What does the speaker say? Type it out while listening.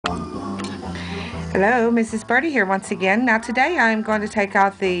Hello, Mrs. Birdie here once again. Now today I'm going to take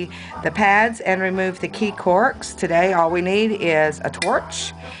out the pads and remove the key corks. Today all we need is a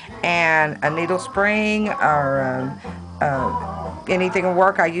torch and a needle spring or anything will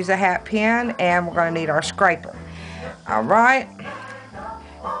work. I use a hat pin, and we're going to need our scraper. Alright,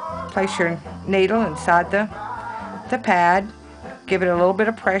 place your needle inside the pad. Give it a little bit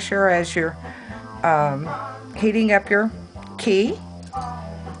of pressure as you're heating up your key.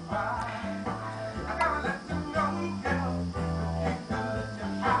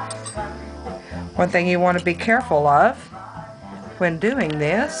 One thing you want to be careful of when doing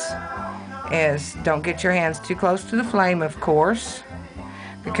this is don't get your hands too close to the flame, of course.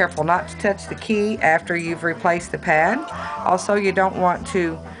 Be careful not to touch the key after you've replaced the pad. Also, you don't want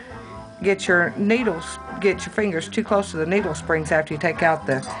to get your fingers too close to the needle springs after you take out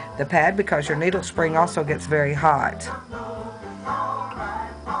the pad, because your needle spring also gets very hot.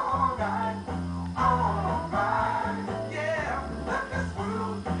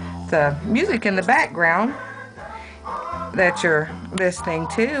 The music in the background that you're listening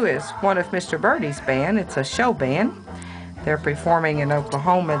to is one of Mr. Birdie's band. It's a show band. They're performing in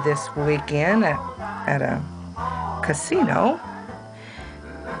Oklahoma this weekend at a casino.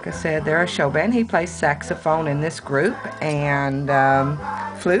 Like I said, they're a show band. He plays saxophone in this group and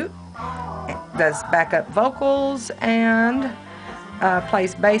flute, does backup vocals, and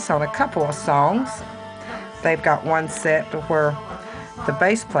plays bass on a couple of songs. They've got one set where the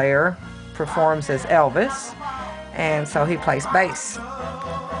bass player performs as Elvis, and so he plays bass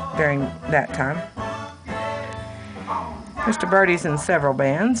during that time. Mr. Birdie's in several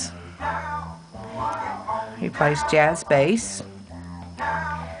bands. He plays jazz bass.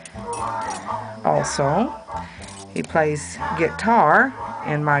 Also, he plays guitar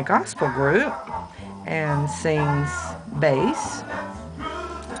in my gospel group and sings bass.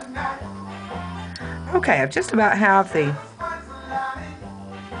 Okay, I just about have the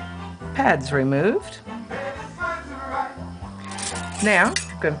pads removed. Now,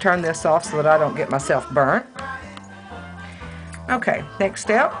 I'm going to turn this off so that I don't get myself burnt. Okay, next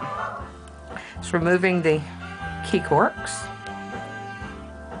step is removing the key corks.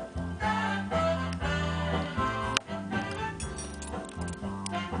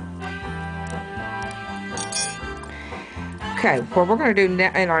 Okay, what we're going to do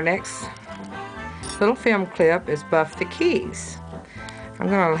in our next little film clip is buff the keys. I'm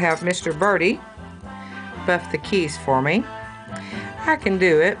going to have Mr. Birdie buff the keys for me. I can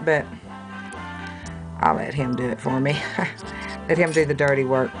do it, but I'll let him do it for me. Let him do the dirty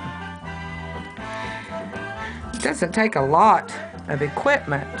work. It doesn't take a lot of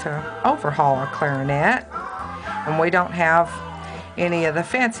equipment to overhaul a clarinet, and we don't have any of the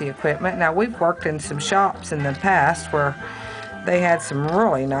fancy equipment. Now, we've worked in some shops in the past where they had some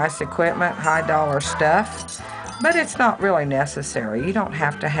really nice equipment, high dollar stuff, but it's not really necessary. You don't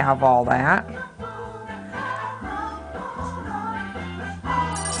have to have all that.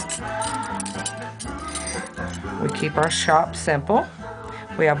 We keep our shop simple.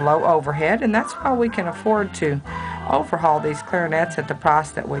 We have low overhead, and that's why we can afford to overhaul these clarinets at the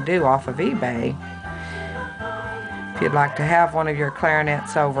price that we do off of eBay. If you'd like to have one of your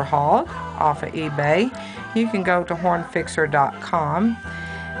clarinets overhauled off of eBay, you can go to hornfixer.com,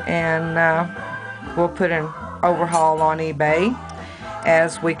 and we'll put an overhaul on eBay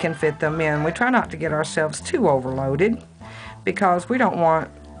as we can fit them in. We try not to get ourselves too overloaded because we don't want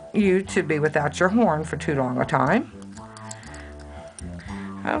you to be without your horn for too long a time.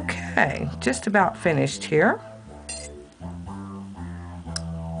 Okay, just about finished here.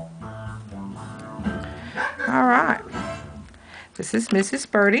 Alright, this is Mrs.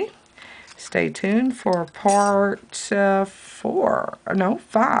 Birdie. Stay tuned for part 5,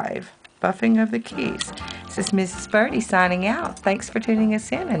 buffing of the keys. This is Mrs. Birdie signing out. Thanks for tuning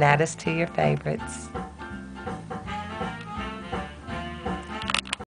us in, and add us to your favorites.